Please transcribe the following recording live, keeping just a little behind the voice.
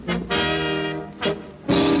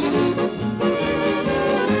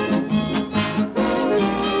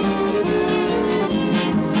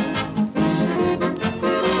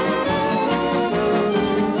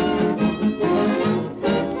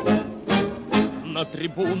На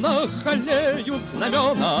трибунах аллеют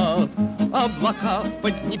знамена, облака в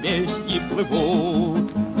поднебесье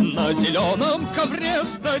плывут. На зеленом ковре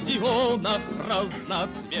стадиона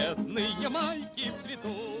разноцветные майки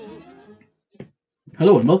цветут.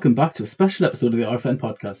 Hello and welcome back to a special episode of the RFN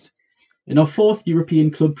podcast. In our fourth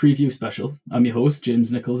European Club Preview special, I'm your host,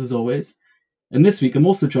 James Nichols, as always. And this week I'm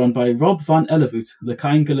also joined by Rob van Ellevoet of the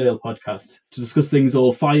Kein Galil podcast to discuss things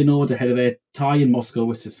all Feyenoord ahead of their tie in Moscow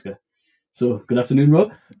with CSKA. So, good afternoon,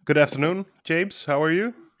 Rob. Good afternoon, James. How are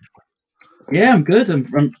you? Yeah, I'm good.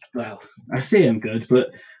 Well, I say I'm good,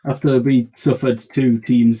 but after we suffered two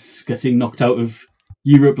teams getting knocked out of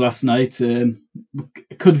Europe last night, it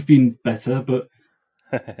could have been better, but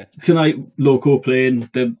tonight, Loco playing,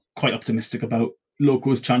 they're quite optimistic about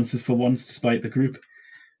Loco's chances for once, despite the group.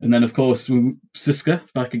 And then, of course,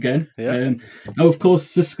 CSKA back again. Yeah. Now, of course,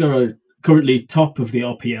 CSKA are currently top of the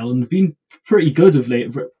RPL and have been pretty good of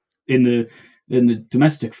late in the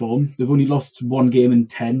domestic form. They've only lost one game in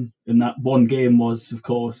 10, and that one game was, of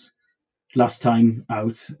course, last time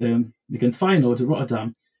out against Feyenoord at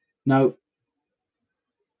Rotterdam. Now,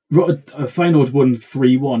 Feyenoord won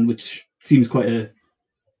 3-1, which seems quite a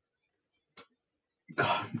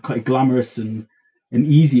glamorous and an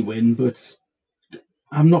easy win, but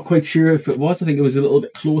I'm not quite sure if it was. I think it was a little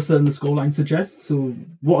bit closer than the scoreline suggests. So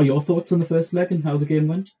what are your thoughts on the first leg and how the game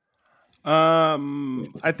went?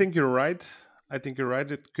 I think you're right.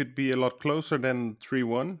 It could be a lot closer than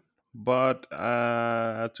 3-1. But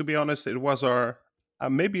to be honest, it was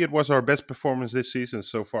maybe it was our best performance this season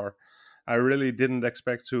so far. I really didn't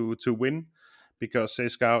expect to win because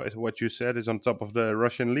CSKA, as what you said, is on top of the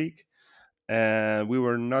Russian league. And we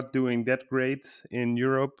were not doing that great in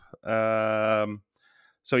Europe.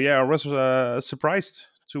 So yeah, I was surprised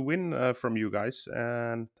to win from you guys.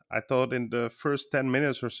 And I thought in the first 10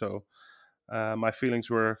 minutes or so, my feelings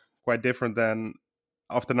were quite different than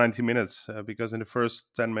after 90 minutes. Because in the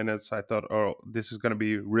first 10 minutes, I thought, oh, this is going to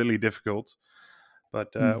be really difficult.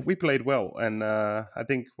 But we played well. And I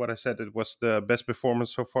think what I said, it was the best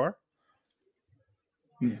performance so far.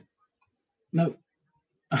 Yeah. No.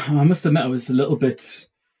 I must admit, I was a little bit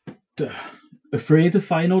afraid of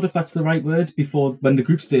Feyenoord, if that's the right word, before when the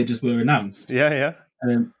group stages were announced. Yeah.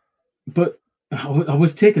 But I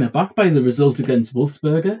was taken aback by the result against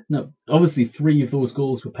Wolfsberger. Now, obviously, 3 of those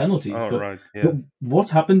goals were penalties. Oh, but, right. Yeah. but what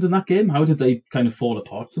happened in that game? How did they kind of fall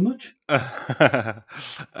apart so much?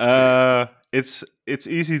 It's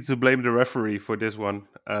easy to blame the referee for this one.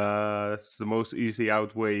 It's the most easy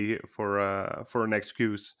out way for an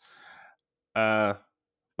excuse.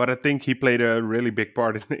 But I think he played a really big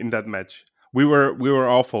part in that match. We were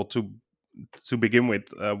awful to begin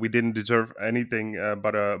with. We didn't deserve anything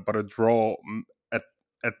but a draw at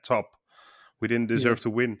top. We didn't deserve to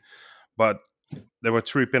win. But there were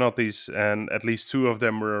 3 penalties, and at least 2 of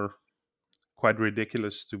them were quite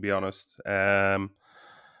ridiculous, to be honest. So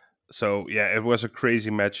yeah, it was a crazy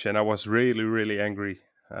match, and I was really, really angry.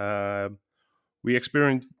 We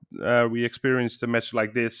experienced a match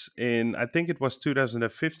like this in, I think it was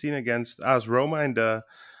 2015 against AS Roma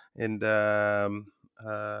in the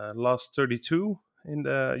last 32 in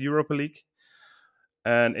the Europa League,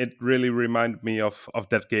 and it really reminded me of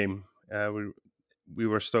that game. We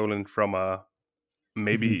were stolen from a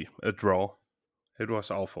draw. It was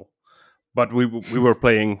awful, but we were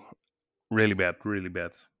playing really bad.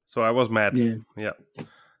 So I was mad. Yeah.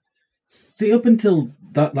 See, up until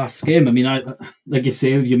that last game, I mean, like you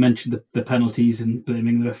say, you mentioned the penalties and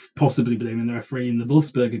possibly blaming the referee in the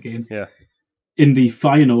Wolfsberger game. Yeah. In the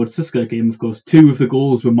Feyenoord CSKA game, of course, 2 of the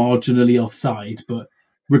goals were marginally offside, but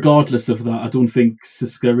regardless of that, I don't think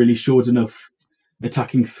CSKA really showed enough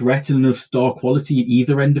attacking threat and enough star quality at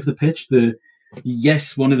either end of the pitch.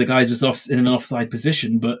 Yes, one of the guys was in an offside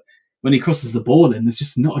position, but when he crosses the ball in, there's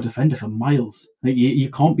just not a defender for miles. Like, you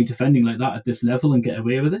can't be defending like that at this level and get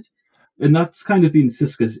away with it. And that's kind of been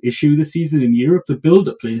CSKA's issue this season in Europe. The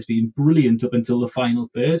build-up play has been brilliant up until the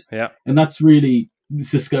final third. Yeah. And that's really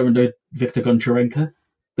CSKA under Viktor Goncharenko.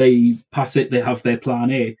 They pass it, they have their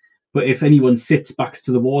plan A. But if anyone sits backs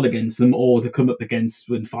to the wall against them, or they come up against,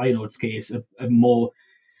 in Feyenoord's case, a more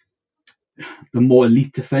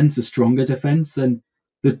elite defence, a stronger defence, then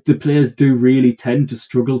the players do really tend to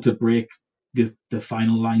struggle to break the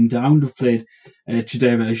final line down. We've played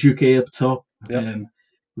Chidera Ajuke up top. Yeah.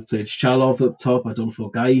 We played Shalov up top, Adolfo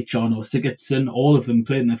Gajic, Arno Sigurdsson, all of them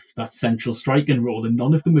playing that central striking role, and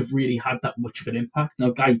none of them have really had that much of an impact.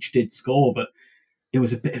 Now, Gajic did score, but it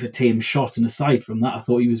was a bit of a tame shot, and aside from that, I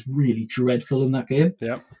thought he was really dreadful in that game.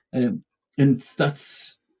 Yeah. And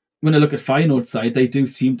that's, when I look at Feyenoord's side, they do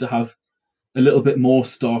seem to have a little bit more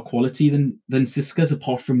star quality than Siska's,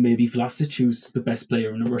 apart from maybe Vlasic, who's the best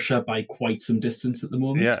player in Russia by quite some distance at the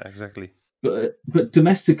moment. Yeah, exactly. But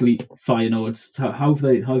domestically, Feyenoord, how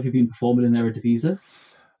have you been performing in Eredivisie?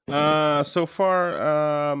 So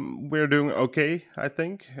far, we're doing okay. I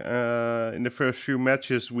think in the first few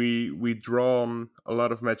matches, we drawn a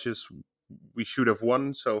lot of matches we should have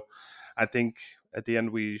won. So I think at the end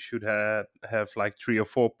we should have like 3 or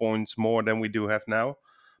 4 points more than we do have now.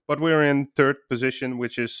 But we're in third position,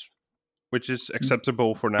 which is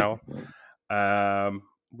acceptable for now.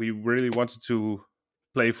 We really wanted to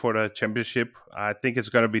play for the championship. I think it's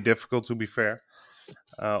going to be difficult, to be fair,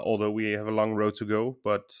 although we have a long road to go.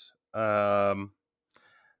 But I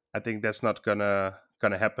think that's not gonna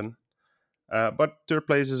happen. But third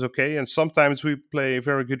place is okay, and sometimes we play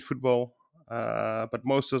very good football. But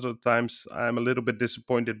most of the times I'm a little bit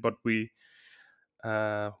disappointed. But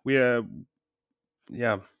yeah.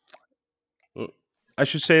 I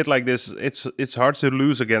should say it like this: it's hard to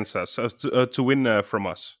lose against us, to win from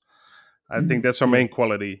us. I think that's our main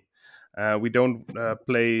quality. We don't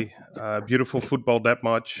play beautiful football that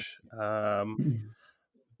much,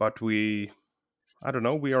 but I don't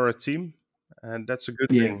know, we are a team, and that's a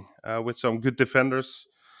good Yeah. thing, with some good defenders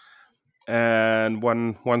and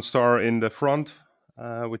one star in the front,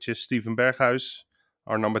 which is Steven Berghuis,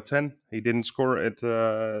 our number 10. He didn't score at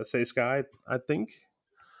CSKA, I think,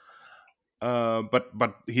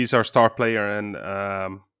 but he's our star player, and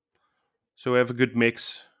so we have a good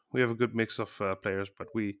mix. We have a good mix of players, but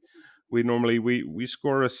we normally we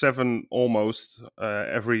score a 7 almost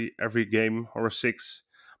every game, or a 6,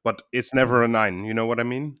 but it's never a 9. You know what I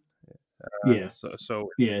mean? Yeah. So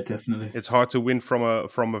Yeah, definitely. it's hard to win from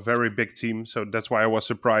a very big team. So that's why I was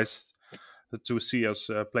surprised to see us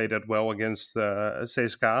play that well against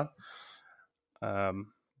CSKA.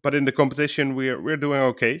 But in the competition, we're doing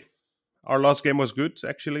okay. Our last game was good,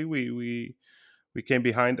 actually. We came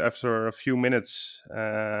behind after a few minutes,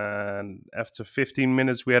 and after 15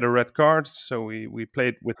 minutes we had a red card. So we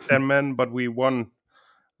played with 10 men, but we won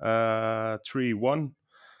 3-1.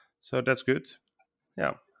 So that's good.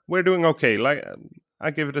 Yeah, we're doing okay. Like,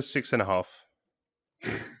 I give it a 6.5.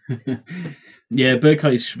 Yeah,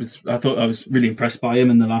 Berghuis was. I thought I was really impressed by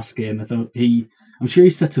him in the last game. I thought I'm sure he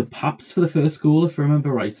set up Paps for the first goal, if I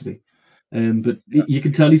remember rightly. But you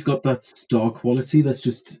can tell he's got that star quality. That's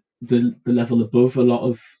just the level above a lot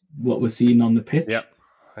of what we're seeing on the pitch. Yeah,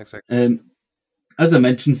 exactly. As I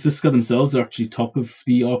mentioned, Cisco themselves are actually top of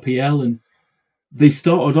the RPL, and they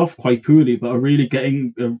started off quite poorly, but are really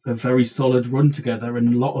getting a very solid run together.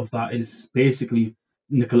 And a lot of that is basically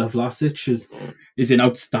Nikola Vlasic is in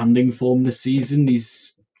outstanding form this season.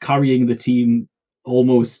 He's carrying the team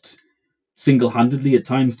almost single-handedly at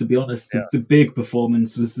times, to be honest. Yeah. The big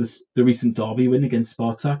performance was the recent derby win against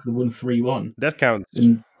Spartak, the 1-3-1. That counts,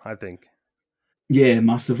 And I think. yeah,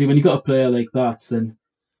 massively. When you got a player like that, then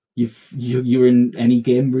you're in any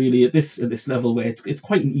game really at this level, where it's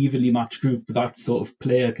quite an evenly matched group. That sort of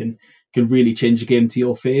player can really change a game to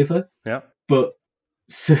your favour. Yeah. But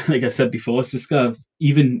so, like I said before, Cisco,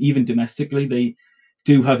 even domestically, they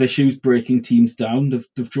do have issues breaking teams down.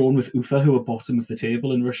 They've drawn with Ufa, who are bottom of the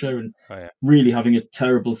table in Russia, and really having a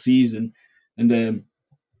terrible season. And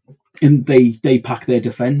they pack their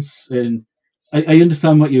defence. And I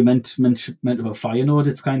understand what you meant about Feyenoord.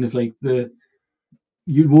 It's kind of like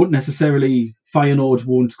you won't necessarily, Feyenoord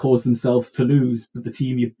won't cause themselves to lose, but the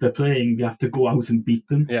team they're playing, you have to go out and beat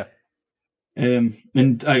them. Yeah.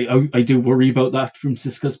 And I do worry about that from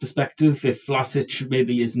Cisco's perspective. If Vlasic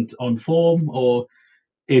maybe isn't on form, or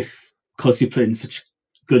if, because you're playing such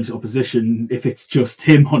good opposition, if it's just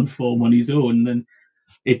him on form on his own, then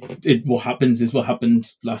what happens is what happened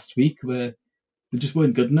last week, where they just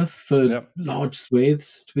weren't good enough for large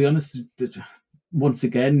swathes, to be honest. Once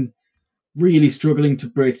again, really struggling to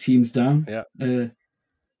break teams down. Yeah.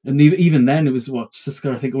 And even then, it was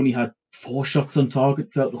Cisco, I think, only had 4 shots on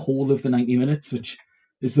target throughout the whole of the 90 minutes, which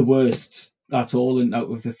is the worst at all and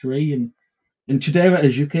out of the 3. And Chidera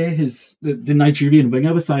Ejuke, the Nigerian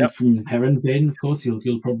winger, was signed from Herenveen, of course.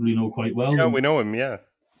 You'll probably know quite well. Yeah, we know him. Yeah,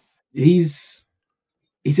 he's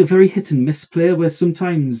a very hit and miss player, where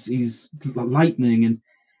sometimes he's lightning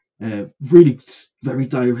and really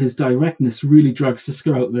his directness really drags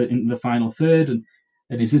Cisco out in the final third, and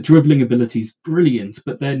his dribbling ability is brilliant,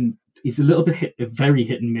 but then he's a little bit very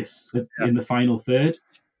hit and miss in the final third.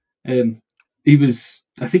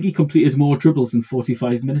 I think he completed more dribbles in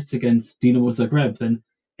 45 minutes against Dinamo Zagreb than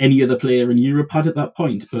any other player in Europe had at that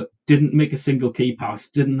point, but didn't make a single key pass,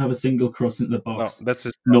 didn't have a single cross into the box,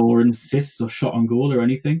 nor an assist or shot on goal or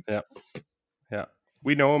anything. Yeah.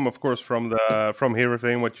 We know him, of course, from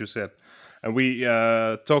Heerenveen, what you said. And we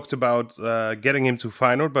talked about getting him to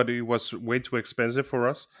Feyenoord, but he was way too expensive for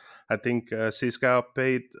us. I think CSKA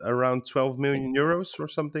paid around 12 million euros or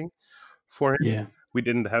something for him. Yeah. We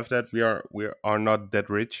didn't have that. We are not that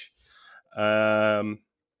rich. Um,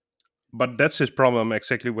 but that's his problem.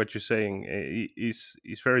 Exactly what you're saying. He's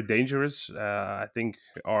very dangerous. I think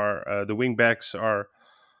our the wing backs are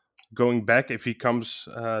going back if he comes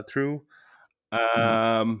through.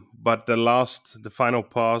 But the final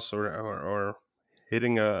pass or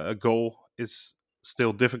hitting a goal is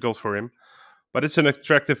still difficult for him. But it's an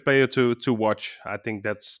attractive player to watch. I think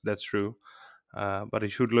that's true. But he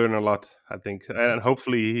should learn a lot, I think, and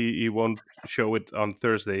hopefully he won't show it on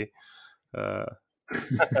Thursday, uh,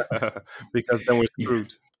 because then we're Yeah.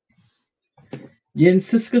 screwed. Yeah, and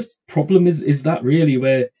Siska's problem is that really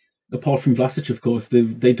where, apart from Vlasic, of course,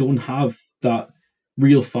 they don't have that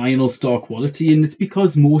real final star quality, and it's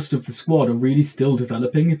because most of the squad are really still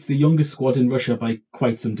developing. It's the youngest squad in Russia by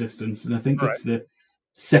quite some distance, and I think All right. it's the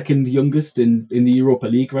second youngest in the Europa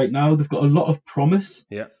League right now. They've got a lot of promise,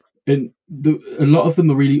 Yeah. and a lot of them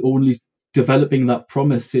are really only developing that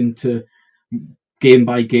promise into game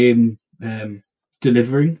by game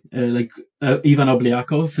delivering. Ivan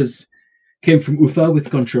Oblyakov has came from Ufa with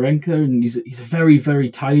Goncharenko, and he's a very, very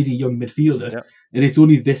tidy young midfielder. Yeah. And it's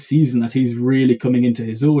only this season that he's really coming into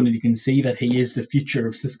his own, and you can see that he is the future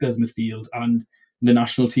of CSKA's midfield and the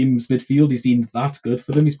national team's midfield. He's been that good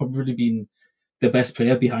for them. He's probably been the best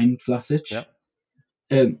player behind Vlasic.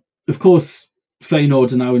 Yeah. Of course,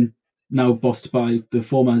 Feyenoord are now bossed by the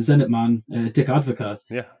former Zenit man, Dick Advocaat.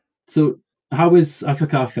 Yeah. So how is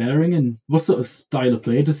Advocaat faring, and what sort of style of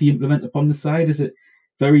play does he implement upon the side? Is it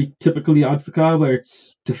very typically Advocaat, where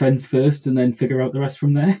it's defence first and then figure out the rest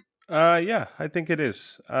from there? Yeah, I think it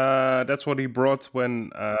is. That's what he brought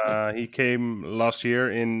when he came last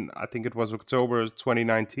year I think it was October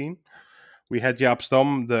 2019. We had Jaap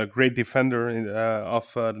Stam, the great defender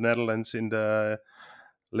of the Netherlands in the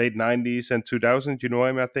late 90s and 2000s. You know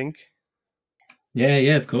him, I think.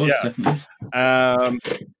 Yeah, of course, Yeah. definitely.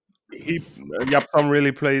 Jaap Stam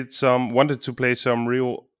really wanted to play some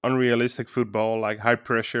real unrealistic football, like high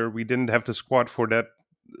pressure. We didn't have the squad for that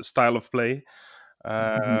style of play.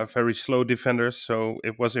 Very slow defenders, so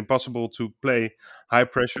it was impossible to play high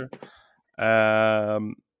pressure.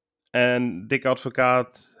 And Dick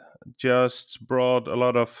Advocaat just brought a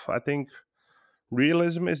lot of, I think,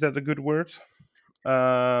 realism. Is that a good word?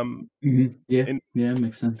 Yeah, In,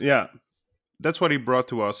 makes sense. yeah, that's what he brought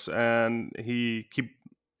to us, and he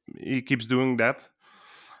keeps doing that.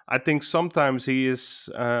 I think sometimes he is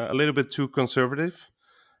a little bit too conservative.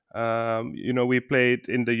 We played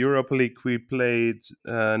in the Europa League. We played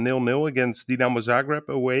 0-0 against Dinamo Zagreb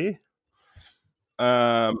away,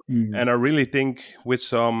 and I really think with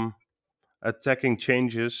some attacking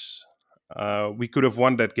changes, we could have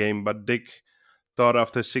won that game. But Dick thought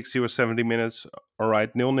after 60 or 70 minutes, all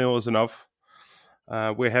right, 0-0 is enough.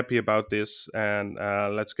 We're happy about this, and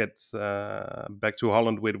let's get back to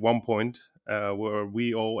Holland with 1 point, where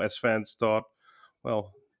we all as fans thought,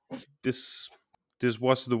 well, this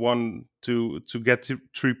was the one to get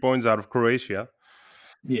 3 points out of Croatia.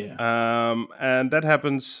 Yeah. And that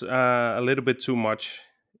happens a little bit too much,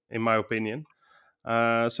 in my opinion.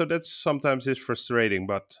 So that's sometimes is frustrating,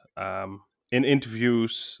 but in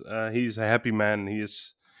interviews, he's a happy man.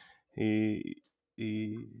 He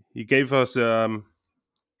gave us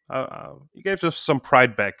some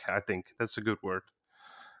pride back. I think that's a good word.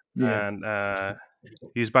 Yeah. And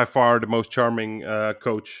he's by far the most charming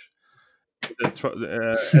coach at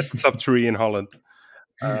the top 3 in Holland.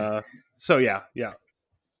 So yeah.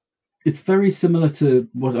 It's very similar to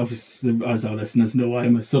what, obviously, as our listeners know,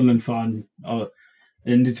 I'm a Sunderland fan,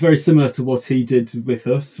 and it's very similar to what he did with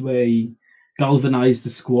us, where he galvanised the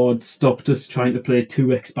squad, stopped us trying to play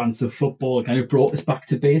too expansive football, kind of brought us back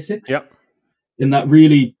to basics. Yeah. And that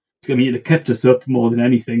really, it kept us up more than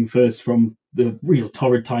anything, first from the real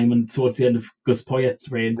torrid time and towards the end of Gus Poyet's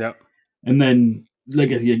reign. Yeah. And then, like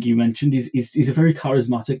you mentioned, he's a very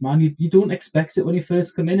charismatic man. You don't expect it when you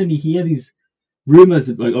first come in, and you hear these rumours,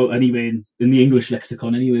 anyway, in the English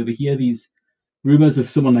lexicon, anyway, we hear these rumours of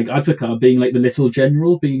someone like Advocaat being like the little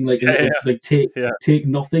general, being like take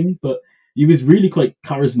nothing, but he was really quite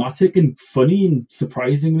charismatic and funny and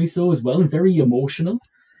surprisingly so as well, and very emotional.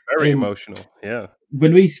 Very emotional, yeah.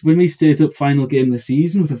 When we stayed up final game of the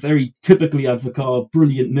season with a very typically Advocaat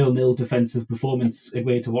brilliant 0-0 defensive performance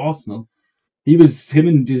away to Arsenal, him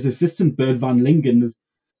and his assistant Bert van Lingen, with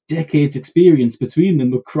decades experience between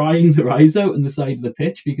them, were crying their eyes out on the side of the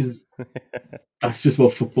pitch, because that's just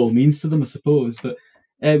what football means to them, I suppose. But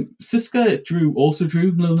CSKA also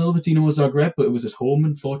drew 0-0 with Dinamo Zagreb, but it was at home,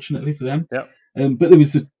 unfortunately for them. Yeah. But it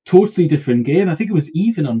was a totally different game. I think it was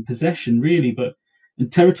even on possession, really, but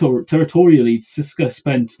territorially, CSKA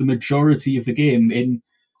spent the majority of the game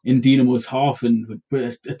in Dinamo's half and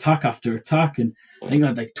with attack after attack, and I think they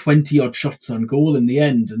had like 20 odd shots on goal in the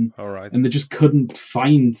end, and All right. and they just couldn't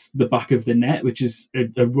find the back of the net, which is a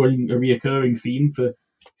reoccurring theme for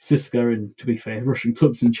CSKA and, to be fair, Russian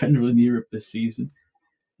clubs in general in Europe this season.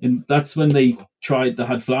 And that's when they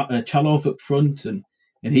had Chalov up front, and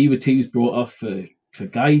he was brought off for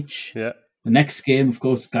Gaich. Yeah. The next game, of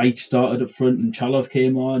course, Gaich started up front and Chalov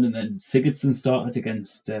came on, and then Sigurdsson started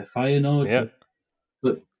against Feyenoord. Yeah.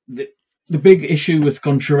 But the big issue with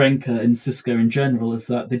Goncharenko and CSKA in general is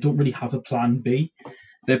that they don't really have a plan B.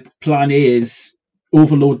 Their plan A is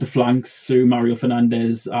overload the flanks through Mario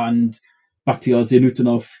Fernandez and Bakhtiar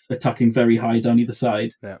Zinutanov attacking very high down either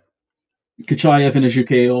side. Yeah. Kachayev and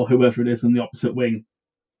Ajuke or whoever it is on the opposite wing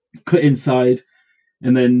cut inside,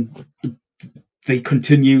 and then they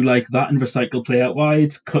continue like that and recycle play out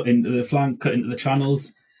wide, cut into the flank, cut into the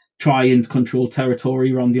channels, try and control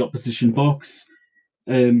territory around the opposition box.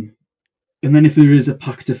 And then if there is a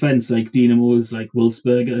packed defence like Dynamo's, like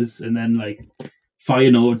Wolfsberger's, and then like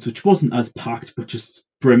Feyenoord's, which wasn't as packed but just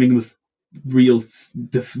brimming with real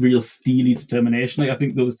steely determination. Like I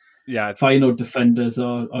think those Feyenoord defenders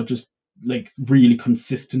are just like really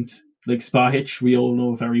consistent. Like Spahic, we all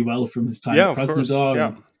know very well from his time at Krasnodar.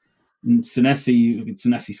 Yeah. And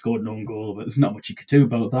Senesi scored an own goal, but there's not much you could do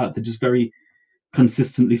about that. They're just very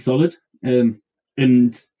consistently solid. And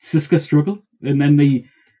CSKA struggle. And then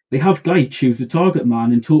they have Gaich, who's a target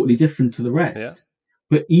man and totally different to the rest. Yeah.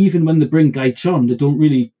 But even when they bring Gaich on, they don't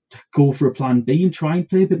really go for a plan B and try and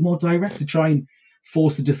play a bit more direct to try and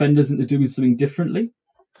force the defenders into doing something differently.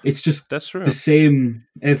 It's just That's true. the same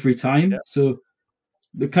every time. Yeah. So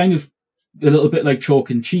they're kind of a little bit like chalk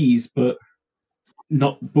and cheese, but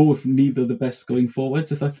neither the best going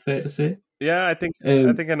forwards, if that's fair to say. Yeah, I think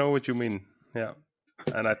I know what you mean. Yeah,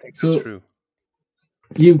 and I think that's true.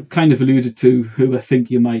 You kind of alluded to who I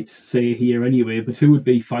think you might say here anyway, but who would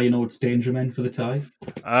be Feyenoord's danger men for the tie?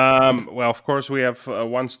 Well, of course, we have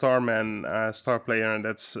one star player, and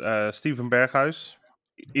that's Steven Berghuis.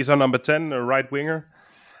 He's our number 10, a right winger.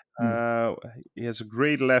 He has a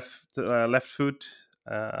great left foot.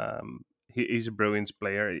 He's a brilliant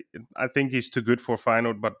player. I think he's too good for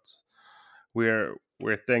Feyenoord, but we're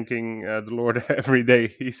thanking the Lord every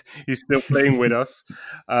day. He's still playing with us.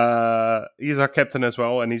 He's our captain as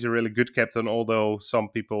well, and he's a really good captain, although some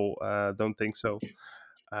people don't think so.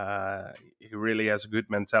 He really has a good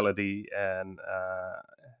mentality, and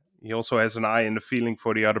he also has an eye and a feeling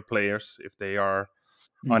for the other players. If they are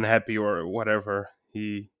unhappy or whatever,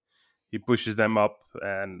 he pushes them up,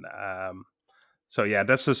 and so yeah,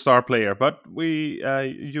 that's a star player. But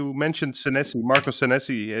you mentioned Senesi. Marco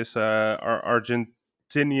Senesi is our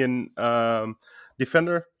Argentinian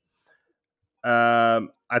defender.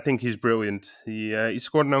 I think he's brilliant. He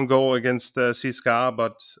scored an own goal against CSKA,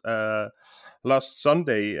 but last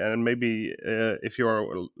Sunday, and maybe if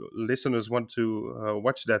your listeners want to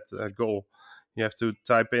watch that goal, you have to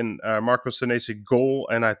type in Marco Senesi goal,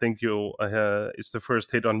 and I think it's the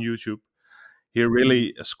first hit on YouTube. He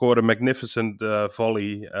really scored a magnificent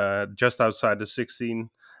volley just outside the 16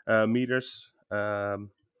 meters.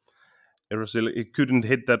 He couldn't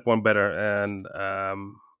hit that one better. And a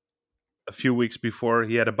few weeks before,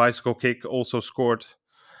 he had a bicycle kick, also scored.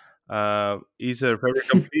 He's a very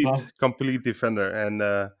complete defender. And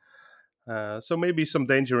so maybe some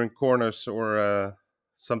danger in corners or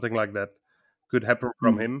something like that could happen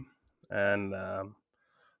from him. And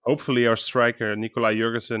hopefully our striker, Nikolai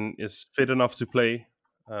Jurgensen, is fit enough to play.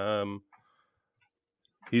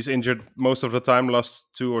 He's injured most of the time, last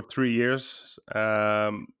 2 or 3 years.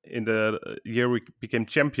 In the year we became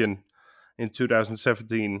champion in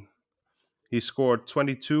 2017, he scored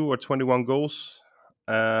 22 or 21 goals.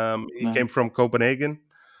 He came from Copenhagen.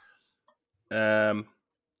 And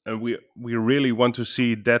we really want to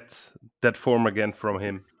see that form again from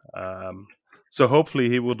him. So hopefully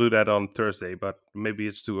he will do that on Thursday, but maybe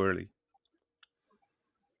it's too early.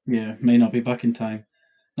 Yeah, may not be back in time.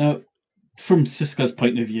 Now, from CSKA's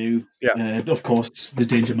point of view, of course, the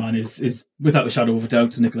danger man is without a shadow of a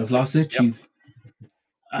doubt Nikola Vlasic. Yep. He's,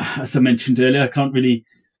 as I mentioned earlier, I can't really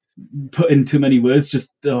put in too many words,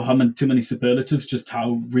 just too many superlatives, just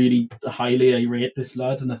how really highly I rate this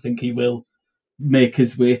lad, and I think he will make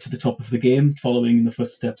his way to the top of the game, following in the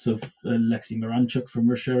footsteps of Alexei Miranchuk from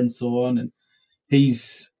Russia and so on. And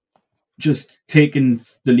he's just taken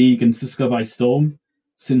the league and CSKA by storm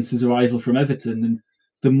since his arrival from Everton. And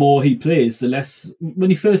the more he plays, the less. When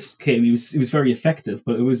he first came, he was very effective,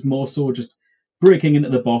 but it was more so just breaking into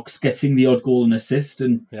the box, getting the odd goal and assist,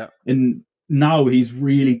 Yeah. and now he's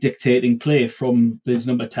really dictating play from his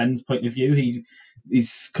number 10's point of view.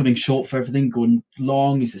 He's coming short for everything, going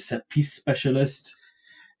long. He's a set piece specialist.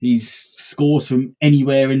 He scores from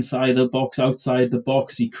anywhere inside the box, outside the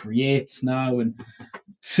box. He creates now, and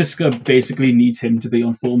Siska basically needs him to be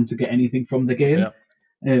on form to get anything from the game.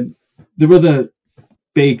 Yeah. The other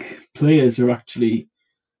big players are actually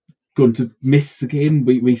going to miss the game,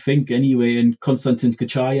 we think anyway. And Konstantin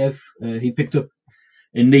Kachayev, he picked up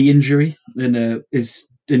a knee injury and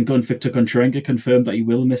Viktor Goncharенko confirmed that he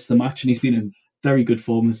will miss the match, and he's been in very good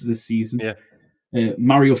form this season. Yeah.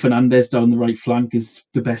 Mario Fernandez down the right flank is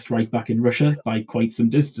the best right back in Russia by quite some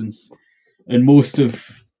distance, and most of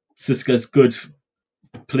Siska's good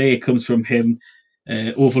play comes from him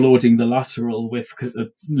overloading the lateral with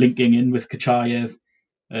linking in with Kachayev,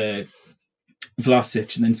 uh,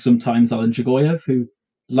 Vlasic, and then sometimes Alan Jagoyev, who,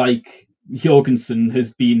 like Jorgensen,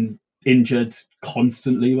 has been injured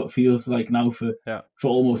constantly. What feels like now for Yeah.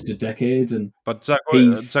 almost a decade, and But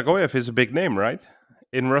he's Zagoyev is a big name, right?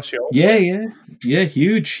 In Russia. yeah,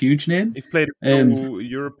 huge name. He's played a Um, few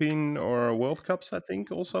European or World Cups, I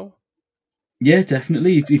think, also. yeah,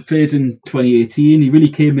 definitely. He played in 2018. He really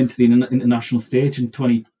came into the international stage in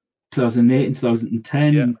 2008 and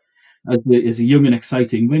 2010 Yeah. as a young and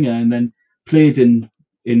exciting winger, and then played in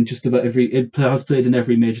just about has played in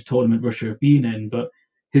every major tournament Russia have been in. But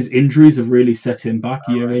his injuries have really set him back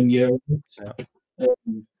All year right. in year Yeah. out,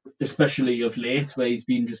 especially of late, where he's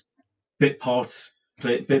been just bit part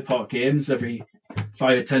games every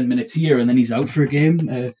 5 or 10 minutes here, and then he's out for a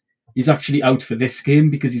game. He's actually out for this game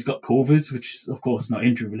because he's got COVID, which is of course not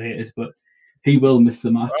injury related, but he will miss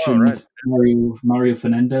the match. All And right. Mario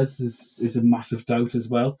Fernandez is a massive doubt as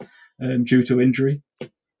well, due to injury.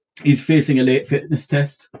 He's facing a late fitness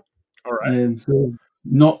test, All right. so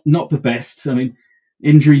not the best. I mean,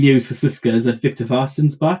 injury news for Siska is that Victor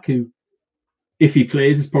Varsin's back, who, if he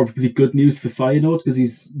plays, is probably good news for Feyenoord because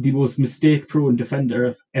he's the most mistake-prone defender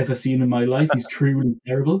I've ever seen in my life. He's truly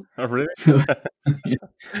terrible. Oh, really? So, yeah,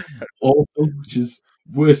 awful, which is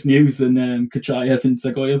worse news than Kachayev and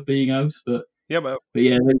Zagoyev being out. But Yeah, but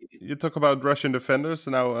yeah, you talk about Russian defenders.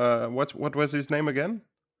 Now, what was his name again?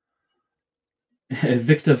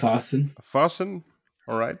 Victor Varsin. Vassen.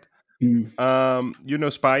 All right. Mm. You know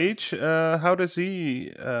Spajic. How does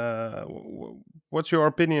he? What's your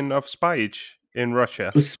opinion of Spajic in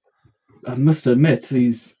Russia? I must admit,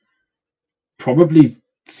 he's probably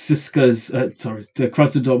Siska's,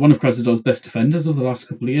 Krasnodar, one of Krasnodar's best defenders over the last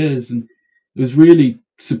couple of years, and it was really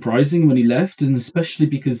surprising when he left, and especially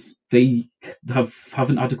because they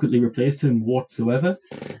haven't adequately replaced him whatsoever.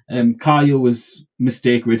 Kayo was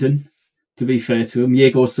mistake ridden, to be fair to him.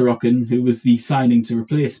 Yegor Sorokin, who was the signing to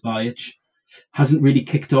replace Bajic, hasn't really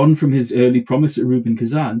kicked on from his early promise at Rubin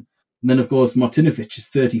Kazan. And then, of course, Martinovic is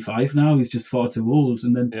 35 now. He's just far too old.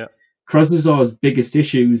 And then Yeah. Krasnodar's biggest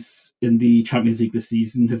issues in the Champions League this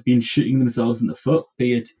season have been shooting themselves in the foot,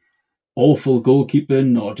 be it awful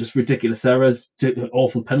goalkeeping or just ridiculous errors,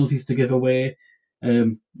 awful penalties to give away,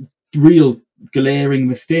 um, real glaring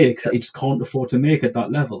mistakes that you just can't afford to make at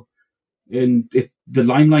that level. And the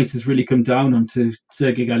limelight has really come down onto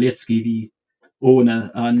Sergei Galitsky, the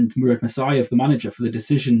owner, and Murat Masayev, the manager, for the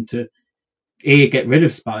decision to A, get rid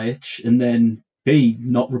of Spajic, and then B,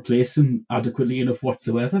 not replace him adequately enough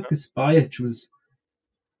whatsoever, because Spajic was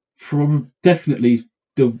definitely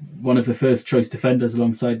one of the first choice defenders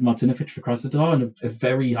alongside Martinovic for Krasnodar, and a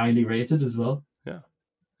very highly rated as well. Yeah.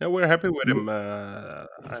 Yeah, we're happy with him. I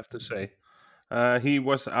have to say. He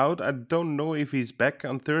was out. I don't know if he's back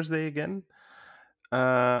on Thursday again.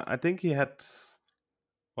 I think he had.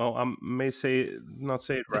 Well, I may not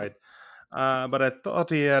say it right, but I thought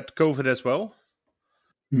he had COVID as well.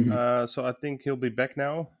 Mhm. So I think he'll be back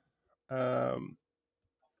now, um,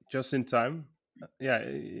 just in time. Yeah,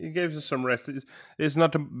 he gave us some rest. He's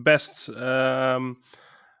not the best, not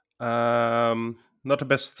the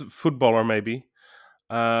best footballer, maybe,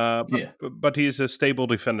 Yeah. but he's a stable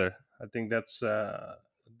defender. I think that's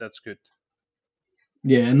good.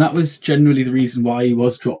 Yeah, and that was generally the reason why he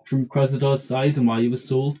was dropped from Krasnodar's side and why he was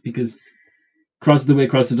sold, because the way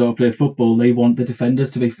Krasnodar play football, they want the defenders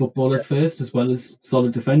to be footballers first as well as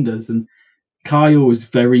solid defenders. And Kayo was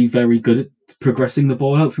very, very good at progressing the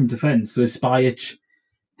ball out from defence. So Spajic,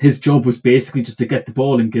 his job was basically just to get the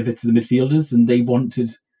ball and give it to the midfielders, and they wanted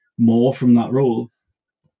more from that role.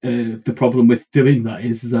 The problem with doing that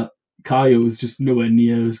is that Kayo was just nowhere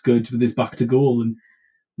near as good with his back to goal, and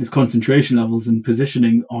his concentration levels and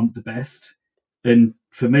positioning aren't the best. And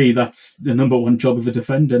for me, that's the number one job of a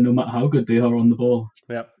defender, no matter how good they are on the ball.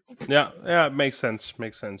 Yeah. Makes sense.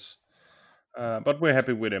 But we're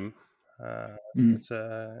happy with him. Mm.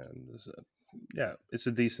 It's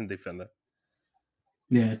a decent defender.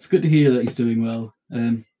 Yeah, it's good to hear that he's doing well.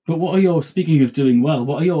 But speaking of doing well,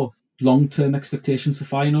 what are your long-term expectations for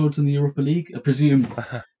Feyenoord in the Europa League? I presume,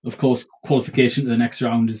 of course, qualification to the next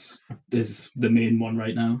round is the main one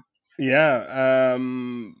right now. Yeah,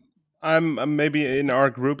 I'm maybe in our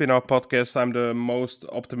group, in our podcast, I'm the most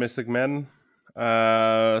optimistic man.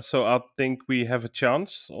 So I think we have a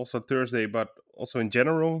chance also Thursday, but also in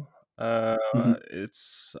general. Mhm.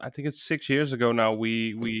 I think it's 6 years ago now.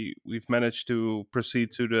 We've managed to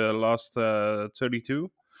proceed to the last 32.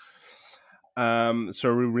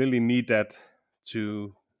 So we really need that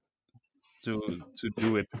to to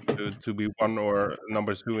do it, to be one or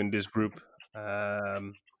number two in this group.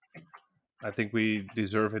 Um, I think we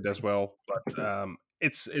deserve it as well, but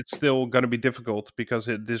it's still going to be difficult because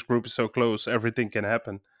this group is so close. Everything can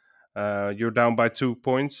happen. You're down by 2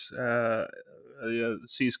 points,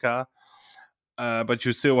 CSKA, but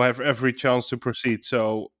you still have every chance to proceed.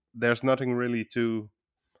 So there's nothing really to.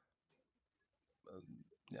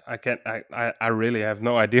 I can't. I really have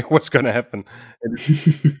no idea what's going to happen.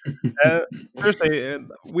 Uh, Thursday,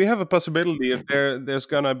 we have a possibility if there's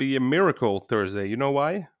going to be a miracle Thursday. You know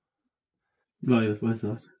why? Right, where's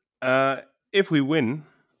that? If we win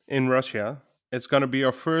in Russia, it's going to be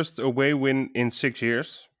our first away win in 6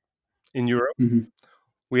 years in Europe. Mhm.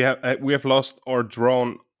 We have lost or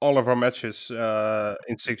drawn all of our matches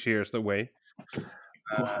in 6 years away.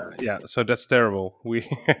 Wow. Yeah, so that's terrible. We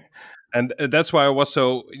and that's why I was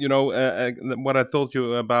so what I told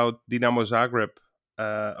you about Dinamo Zagreb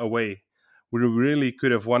away. We really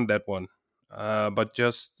could have won that one, but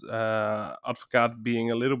just Advocaat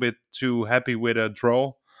being a little bit too happy with a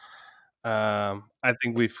draw. I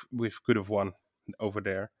think we've could have won over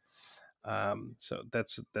there. So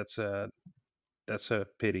that's a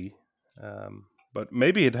pity. But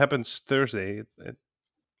maybe it happens Thursday.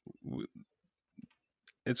 W-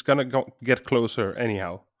 it's gonna get closer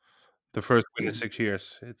anyhow. The first win in Yeah. 6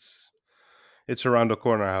 years. It's around the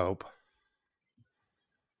corner. I hope.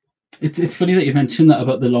 It's funny that you mentioned that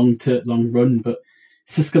about the long run, but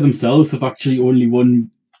Cisco themselves have actually only won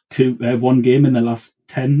one game in the last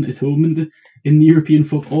 10 at home in the European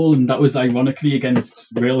football, and that was ironically against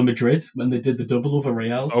Real Madrid when they did the double over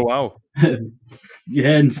Real. Oh wow!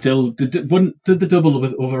 Yeah, and still did the double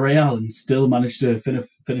over Real and still managed to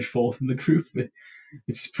finish fourth in the group, which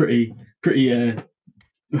is pretty pretty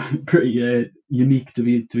unique to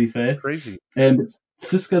be fair. Crazy. But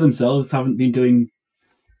Cisco themselves haven't been doing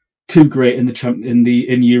too great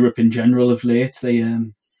in Europe in general of late. They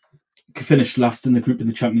finished last in the group in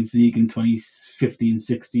the Champions League in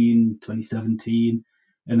 2015-16, 2017,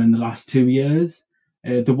 and then the last 2 years.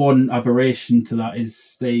 The one aberration to that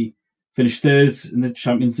is they finished third in the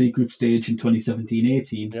Champions League group stage in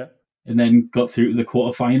 2017-18, Yeah. and then got through to the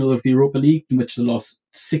quarter-final of the Europa League, in which they lost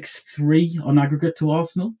 6-3 on aggregate to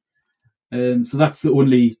Arsenal. So that's the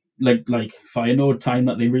only like Feyenoord time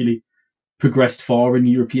that they really progressed far in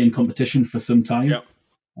European competition for some time.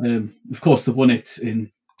 Yeah. Of course, they won it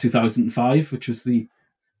in 2005, which was the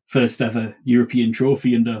first ever European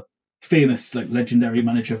trophy under famous, legendary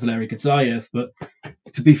manager Valery Gudzayev. But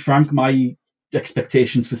to be frank, my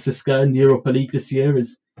expectations for CSKA in the Europa League this year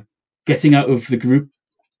is getting out of the group.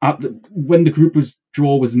 When the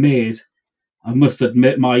draw was made, I must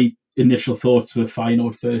admit my initial thoughts were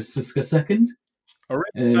Feyenoord first, CSKA second.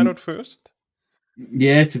 Already Um, Feyenoord first.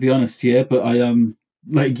 yeah, to be honest, yeah, but I am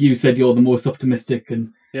like you said, you're the most optimistic,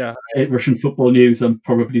 and Yeah. Russian football news, I'm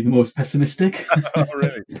probably the most pessimistic.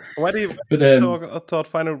 Really? Why do you But thought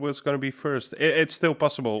Feyenoord was going to be first? It's still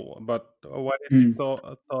possible, but why did you mm,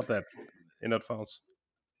 thought that in advance?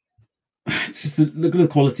 it's just look at the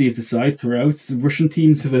quality of the side throughout. The Russian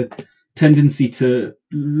teams have a tendency to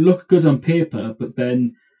look good on paper, but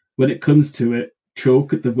then when it comes to it,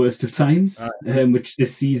 choke at the worst of times, which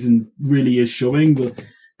this season really is showing. We'll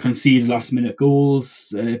concede last-minute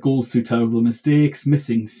goals, goals through terrible mistakes,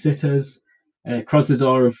 missing sitters.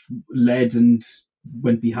 Krasnodar have led and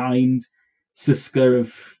went behind. CSKA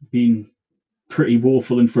have been pretty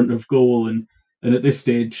woeful in front of goal, and at this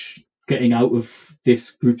stage, getting out of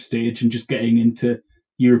this group stage and just getting into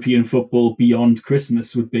European football beyond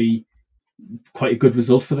Christmas would be quite a good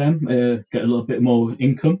result for them. Get a little bit more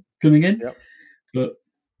income coming in, Yeah. but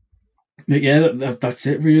yeah, that's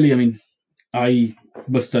it really. I mean, I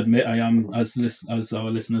must admit I am, as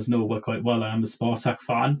our listeners know quite well, I am a Spartak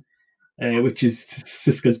fan, which is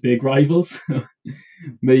CSKA's big rivals.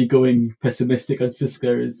 Me going pessimistic on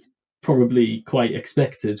CSKA is probably quite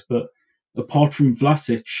expected. But apart from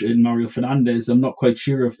Vlasic and Mario Fernandes, I'm not quite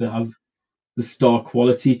sure if they have the star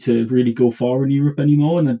quality to really go far in Europe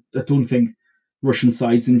anymore. And I don't think Russian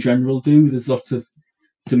sides in general do. There's lots of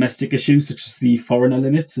domestic issues, such as the foreigner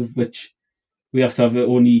limit, of which we have to have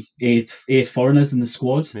only eight foreigners in the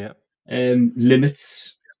squad. Yeah.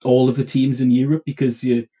 Limits all of the teams in Europe, because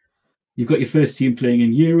you've got your first team playing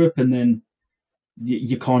in Europe, and then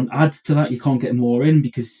you can't add to that. You can't get more in,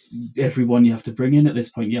 because everyone you have to bring in at this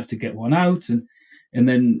point, you have to get one out, and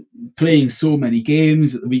then playing so many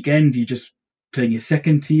games at the weekend, you're just playing your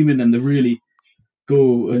second team, and then they really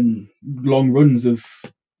go in long runs of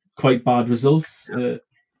quite bad results.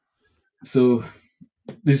 So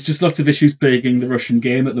there's just lots of issues plaguing the Russian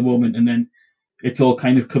game at the moment, and then it's all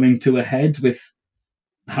kind of coming to a head with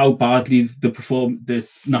how badly the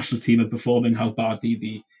national team are performing, how badly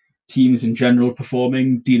the teams in general are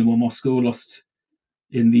performing. Dynamo Moscow lost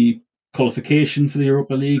in the qualification for the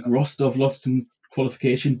Europa League. Rostov lost in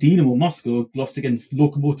qualification. Dynamo Moscow lost against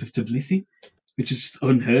Lokomotiv Tbilisi, which is just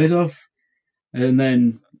unheard of. And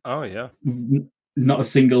then Oh yeah. not a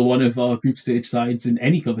single one of our group stage sides in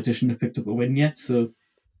any competition have picked up a win yet. So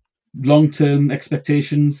long-term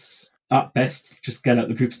expectations at best, just get out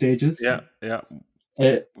the group stages. Yeah. Yeah.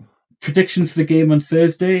 Predictions for the game on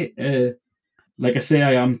Thursday. Like I say,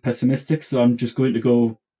 I am pessimistic, so I'm just going to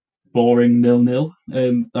go boring 0-0.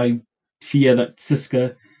 I fear that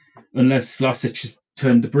CSKA, unless Vlasic has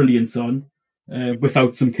turned the brilliance on,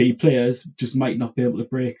 without some key players, just might not be able to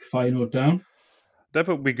break Feyenoord down. That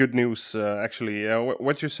would be good news, actually.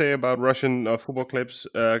 What you say about Russian football clubs,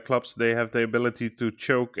 they have the ability to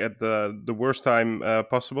choke at the worst time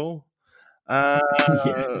possible. Yeah.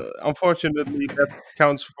 Unfortunately, that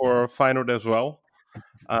counts for Feyenoord as well.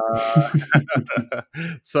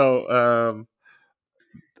 So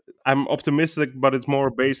I'm optimistic, but it's more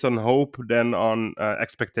based on hope than on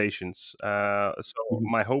expectations. So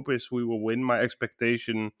my hope is we will win. My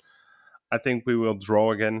expectation, I think we will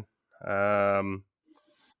draw again.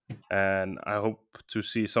 And I hope to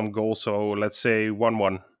see some goals. So let's say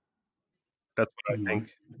 1-1. That's what I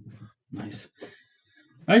think. Nice.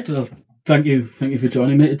 Right. Well, thank you for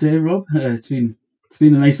joining me today, Rob. It's been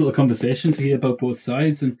a nice little conversation to hear about both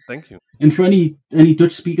sides, and Thank you. And for any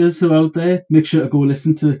Dutch speakers who are out there, make sure to go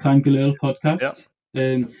listen to the Kein Gelul podcast.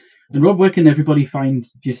 And Rob, where can everybody find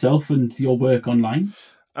yourself and your work online?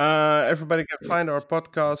 Everybody can find our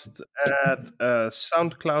podcast at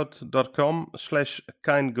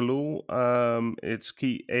soundcloud.com/Kein it's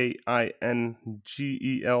KAINGELOEL.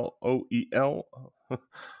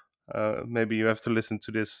 Maybe you have to listen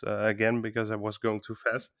to this again because I was going too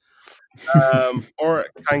fast. Or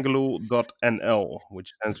keingelul.nl,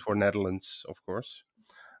 which stands for Netherlands, of course.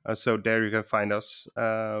 So there you can find us.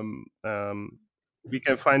 We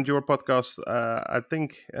can find your podcast, I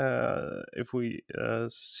think, if we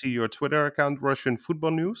see your Twitter account, Russian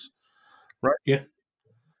Football News, right? Yeah.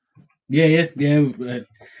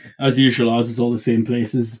 As usual, ours is all the same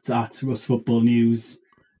places. It's at Russ Football News.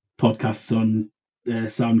 Podcasts on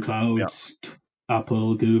SoundCloud,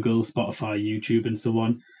 Apple, Google, Spotify, YouTube, and so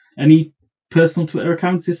on. Any personal Twitter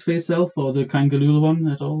accounts just for yourself, or the Kein Gelul one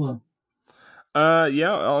at all?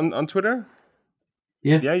 Yeah, on Twitter.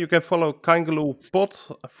 Yeah, you can follow Kein Gelul Pod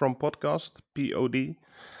from podcast, POD.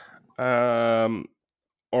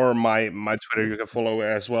 Or my Twitter you can follow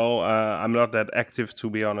as well. I'm not that active, to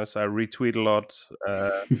be honest. I retweet a lot,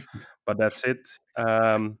 but that's it.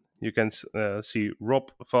 You can see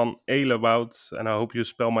Rob van Elewoud, and I hope you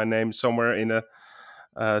spell my name somewhere in a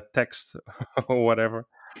text or whatever.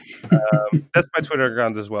 That's my Twitter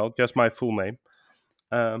account as well, just my full name.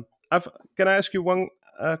 Can I ask you one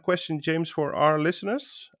question, James, for our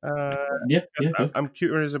listeners? Yeah. I'm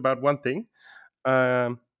curious about one thing.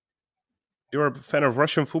 You're a fan of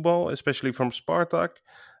Russian football, especially from Spartak,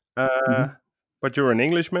 but you're an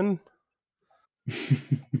Englishman.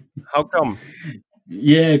 How come?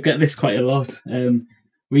 Yeah, I get this quite a lot.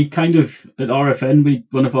 We kind of at RFN,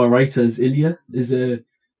 one of our writers, Ilya, did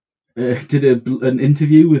an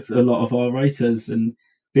interview with a lot of our writers, and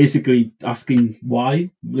basically asking why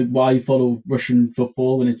follow Russian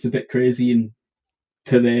football when it's a bit crazy and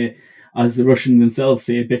as the Russians themselves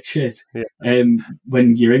say, a bit shit. Yeah.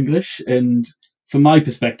 When you're English, and from my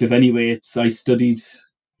perspective, anyway, I studied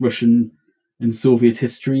Russian and Soviet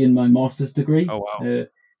history in my master's degree. Oh wow.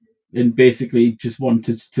 And basically just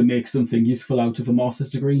wanted to make something useful out of a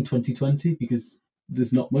master's degree in 2020, because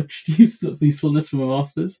there's not much usefulness from a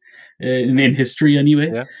master's in history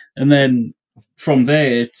anyway. Yeah. And then from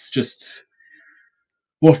there, it's just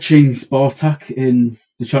watching Spartak in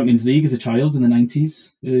the Champions League as a child in the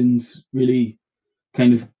 90s, and really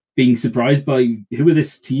kind of being surprised by who are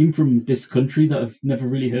this team from this country that I've never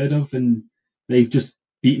really heard of, and they've just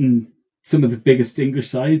beaten some of the biggest English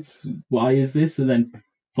sides. Why is this? And then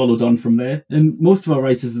followed on from there. And most of our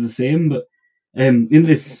writers are the same, but in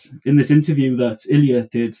this interview that Ilya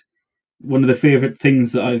did, one of the favorite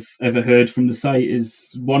things that I've ever heard from the site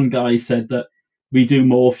is one guy said that we do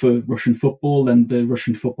more for Russian football than the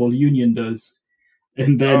Russian Football Union does.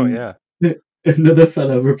 And Oh then yeah. another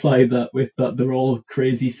fellow replied that with that they're all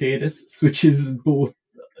crazy sadists, which is both.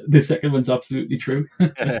 The second one's absolutely true.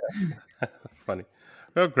 Funny.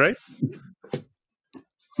 Oh, great.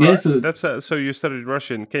 Yeah, so That's so you studied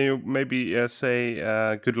Russian. Can you maybe say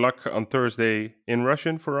good luck on Thursday in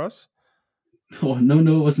Russian for us? oh no,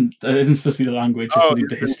 it wasn't. I didn't study the language. I Oh, studied you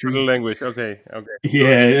the didn't for the history. language. Okay, okay.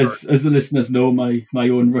 Yeah, as the listeners know, my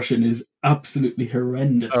own Russian is absolutely Oh,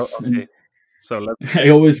 horrendous, okay. and So let's. I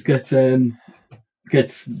always get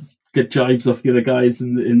jibes off the other guys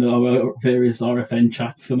in our various RFN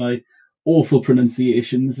chats for my awful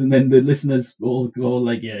pronunciations, and then the listeners all go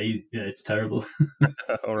like, yeah, it's terrible.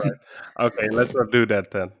 All right. Okay, let's not do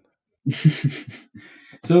that then.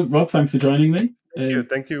 So, Rob, thanks for joining me.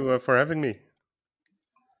 Thank you for having me.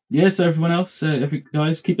 Yeah, so everyone else,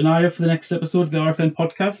 guys, keep an eye out for the next episode of the RFN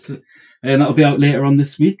podcast, and that'll be out later on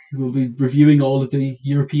this week. We'll be reviewing all of the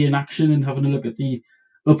European action and having a look at the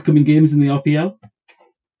upcoming games in the RPL.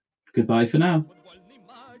 Goodbye for now. Футбольный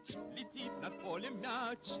матч, летит над полем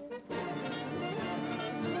мяч.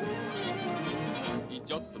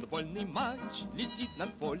 Идет футбольный матч, летит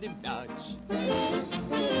над полем мяч.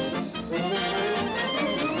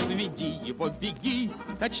 Веди его, беги,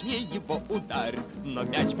 точнее его ударь. Но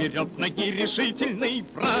мяч берет с ноги решительный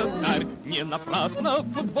вратарь. Не напрасно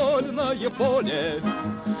футбольное поле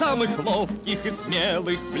самых ловких и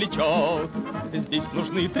смелых влечет. Здесь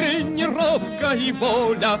нужны тренировка и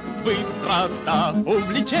воля, быстрота,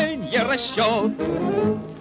 увлечение, расчет.